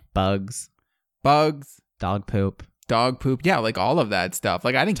don't know. Bugs. Dog poop. Yeah, like all of that stuff.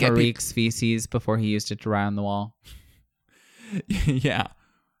 Like I didn't get Tariq's feces before he used it to dry on the wall. Yeah.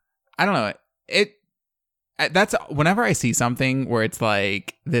 I don't know. That's whenever I see something where it's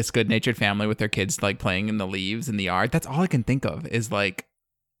like this good-natured family with their kids like playing in the leaves in the yard, that's all I can think of is like,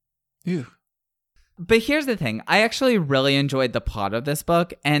 ew. But here's the thing. I actually really enjoyed the plot of this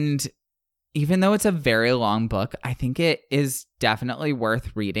book. And even though it's a very long book, I think it is definitely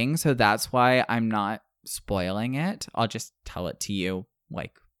worth reading. So that's why I'm not spoiling it. I'll just tell it to you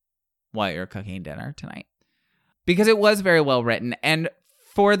like while you're cooking dinner tonight. Because it was very well written. And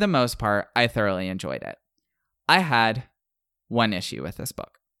for the most part, I thoroughly enjoyed it. I had one issue with this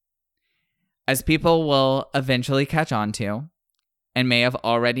book. As people will eventually catch on to, and may have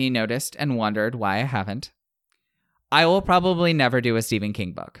already noticed and wondered why I haven't, I will probably never do a Stephen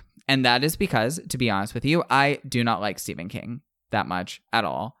King book. And that is because, to be honest with you, I do not like Stephen King that much at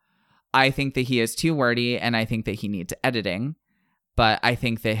all. I think that he is too wordy, and I think that he needs editing. But I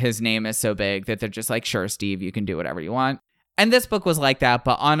think that his name is so big that they're just like, sure, Steve, you can do whatever you want. And this book was like that,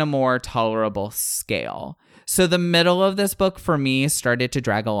 but on a more tolerable scale. So the middle of this book for me started to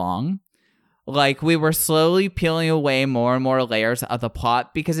drag along. Like we were slowly peeling away more and more layers of the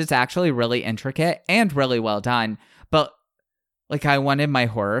plot because it's actually really intricate and really well done. But like I wanted my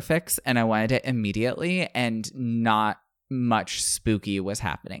horror fix and I wanted it immediately, and not much spooky was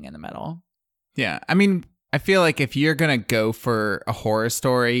happening in the middle. Yeah. I mean, I feel like if you're going to go for a horror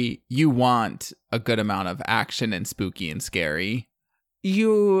story, you want a good amount of action and spooky and scary.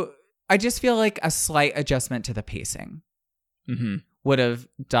 I just feel like a slight adjustment to the pacing would have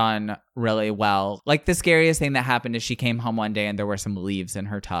done really well. Like the scariest thing that happened is she came home one day and there were some leaves in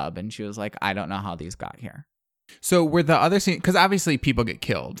her tub and she was like, I don't know how these got here. So were the other scenes, because obviously people get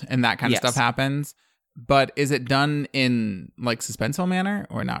killed and that kind of stuff happens, but is it done in like suspenseful manner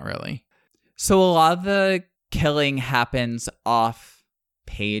or not really? So a lot of the killing happens off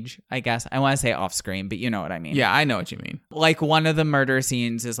page, I guess. I want to say off screen, but you know what I mean. Yeah, I know what you mean. Like one of the murder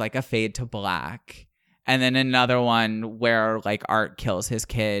scenes is like a fade to black. And then another one where like Art kills his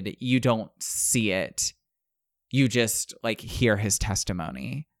kid, you don't see it. You just like hear his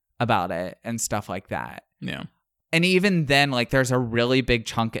testimony about it and stuff like that. Yeah. And even then, like there's a really big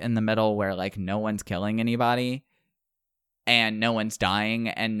chunk in the middle where like no one's killing anybody and no one's dying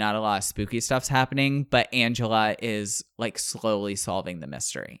and not a lot of spooky stuff's happening, but Angela is like slowly solving the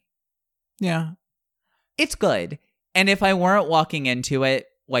mystery. Yeah. It's good. And if I weren't walking into it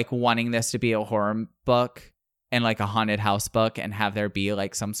like wanting this to be a horror book and like a haunted house book and have there be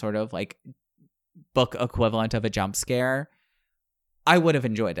like some sort of like book equivalent of a jump scare, I would have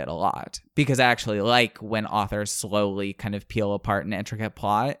enjoyed it a lot, because I actually like when authors slowly kind of peel apart an intricate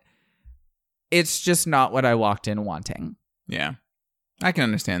plot. It's just not what I walked in wanting. Yeah, I can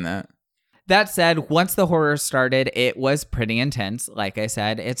understand that. That said, once the horror started, it was pretty intense. Like I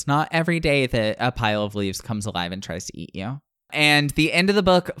said, it's not every day that a pile of leaves comes alive and tries to eat you. And the end of the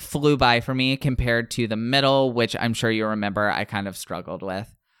book flew by for me compared to the middle, which I'm sure you remember I kind of struggled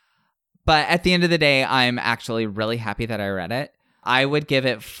with. But at the end of the day, I'm actually really happy that I read it. I would give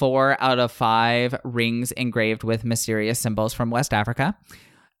it 4 out of 5 rings engraved with mysterious symbols from West Africa.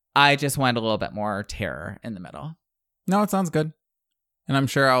 I just wanted a little bit more terror in the middle. No, it sounds good. And I'm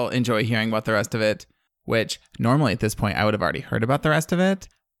sure I'll enjoy hearing about the rest of it, which normally at this point I would have already heard about the rest of it.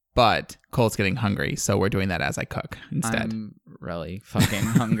 but Cole's getting hungry, so we're doing that as I cook instead. I'm really fucking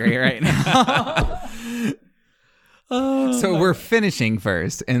hungry right now. So we're finishing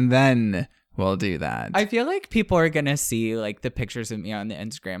first, and then we'll do that. I feel like people are going to see like the pictures of me on the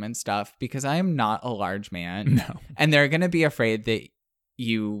Instagram and stuff because I am not a large man. No. And they're going to be afraid that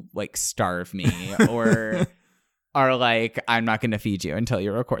you like starve me or are like, I'm not going to feed you until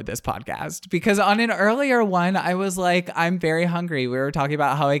you record this podcast. Because on an earlier one, I was like, I'm very hungry. We were talking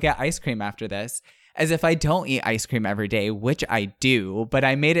about how I get ice cream after this. As if I don't eat ice cream every day, which I do, but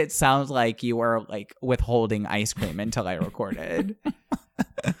I made it sound like you were like withholding ice cream until I recorded.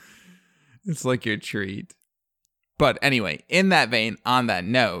 It's like your treat. But anyway, in that vein, on that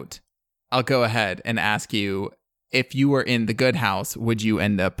note, I'll go ahead and ask you, if you were in the good house, would you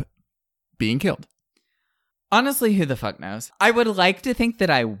end up being killed? Honestly, who the fuck knows? I would like to think that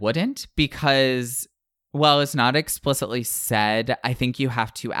I wouldn't because, well, it's not explicitly said. I think you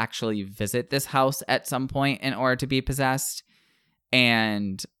have to actually visit this house at some point in order to be possessed.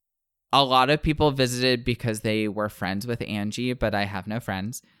 And a lot of people visited because they were friends with Angie, but I have no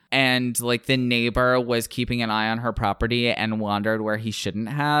friends. And like the neighbor was keeping an eye on her property and wandered where he shouldn't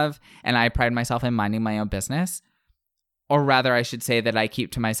have. And I pride myself in minding my own business. Or rather, I should say that I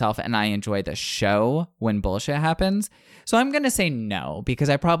keep to myself and I enjoy the show when bullshit happens. So I'm going to say no, because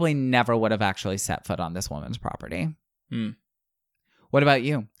I probably never would have actually set foot on this woman's property. What about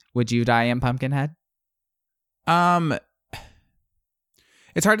you? Would you die in Pumpkinhead? It's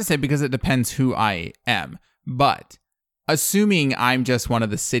hard to say because it depends who I am. But assuming I'm just one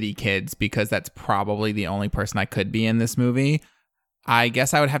of the city kids, because that's probably the only person I could be in this movie, I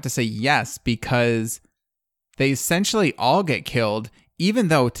guess I would have to say yes, because they essentially all get killed, even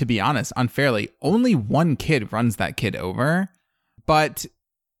though, to be honest, unfairly, only one kid runs that kid over. But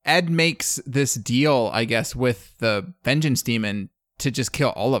Ed makes this deal, I guess, with the Vengeance Demon to just kill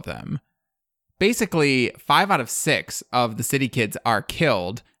all of them. Basically, 5 out of 6 of the city kids are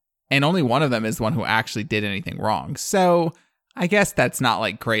killed, and only one of them is the one who actually did anything wrong. So I guess that's not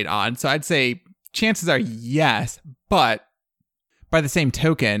like great odds. So I'd say chances are yes, but by the same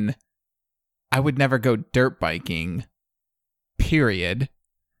token, I would never go dirt biking, period.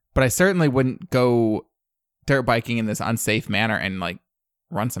 But I certainly wouldn't go dirt biking in this unsafe manner and like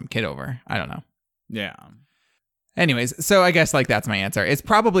run some kid over. I don't know. Yeah. Anyways, so I guess like that's my answer. It's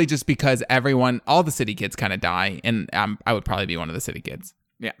probably just because all the city kids kind of die, and I would probably be one of the city kids.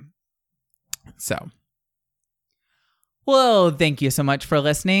 Yeah. So. Well, thank you so much for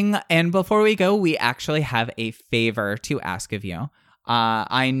listening. And before we go, we actually have a favor to ask of you.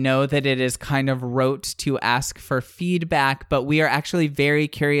 I know that it is kind of rote to ask for feedback, but we are actually very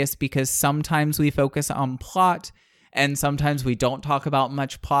curious because sometimes we focus on plot and sometimes we don't talk about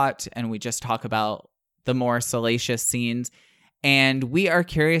much plot and we just talk about the more salacious scenes. And we are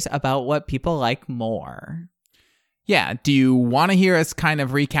curious about what people like more. Yeah. Do you want to hear us kind of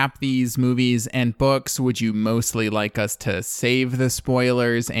recap these movies and books? Would you mostly like us to save the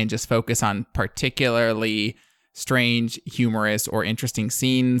spoilers and just focus on particularly strange, humorous, or interesting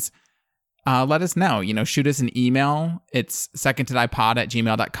scenes? Let us know. Shoot us an email. It's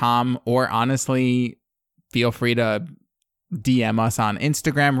secondtodiepod@gmail.com, or honestly, feel free to DM us on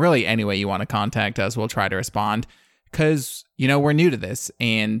Instagram. Really, any way you want to contact us, we'll try to respond. Because, we're new to this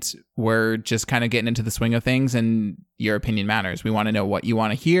and we're just kind of getting into the swing of things, and your opinion matters. We want to know what you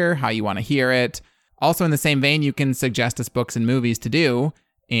want to hear, how you want to hear it. Also, in the same vein, you can suggest us books and movies to do.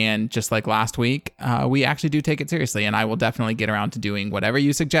 And just like last week, we actually do take it seriously, and I will definitely get around to doing whatever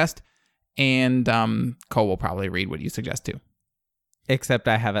you suggest. And Cole will probably read what you suggest too. Except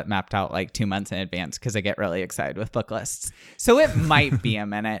I have it mapped out like 2 months in advance because I get really excited with book lists. So it might be a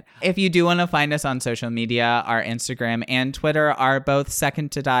minute. If you do want to find us on social media, our Instagram and Twitter are both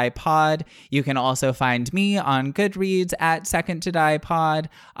Second to Die Pod. You can also find me on Goodreads at Second to Die Pod.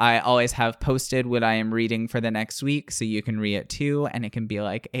 I always have posted what I am reading for the next week, so you can read it too. And it can be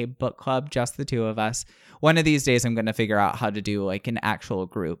like a book club, just the two of us. One of these days, I'm going to figure out how to do like an actual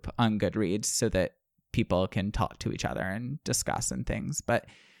group on Goodreads so that people can talk to each other and discuss and things, but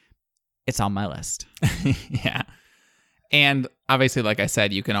it's on my list. Yeah. And obviously, like I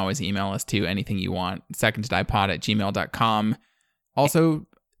said, you can always email us to anything you want, secondtodiepod@gmail.com. Also,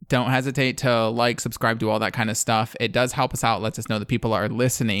 don't hesitate to like, subscribe, do all that kind of stuff. It does help us out, lets us know that people are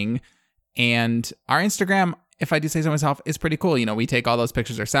listening. And our Instagram, if I do say so myself, is pretty cool. We take all those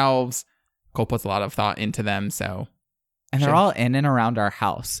pictures ourselves. Cole puts a lot of thought into them, so... And they're all in and around our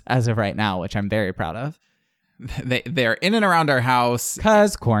house as of right now, which I'm very proud of. They're in and around our house.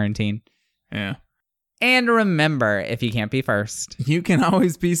 'Cause quarantine. Yeah. And remember, if you can't be first, you can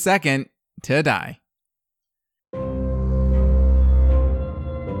always be second to die.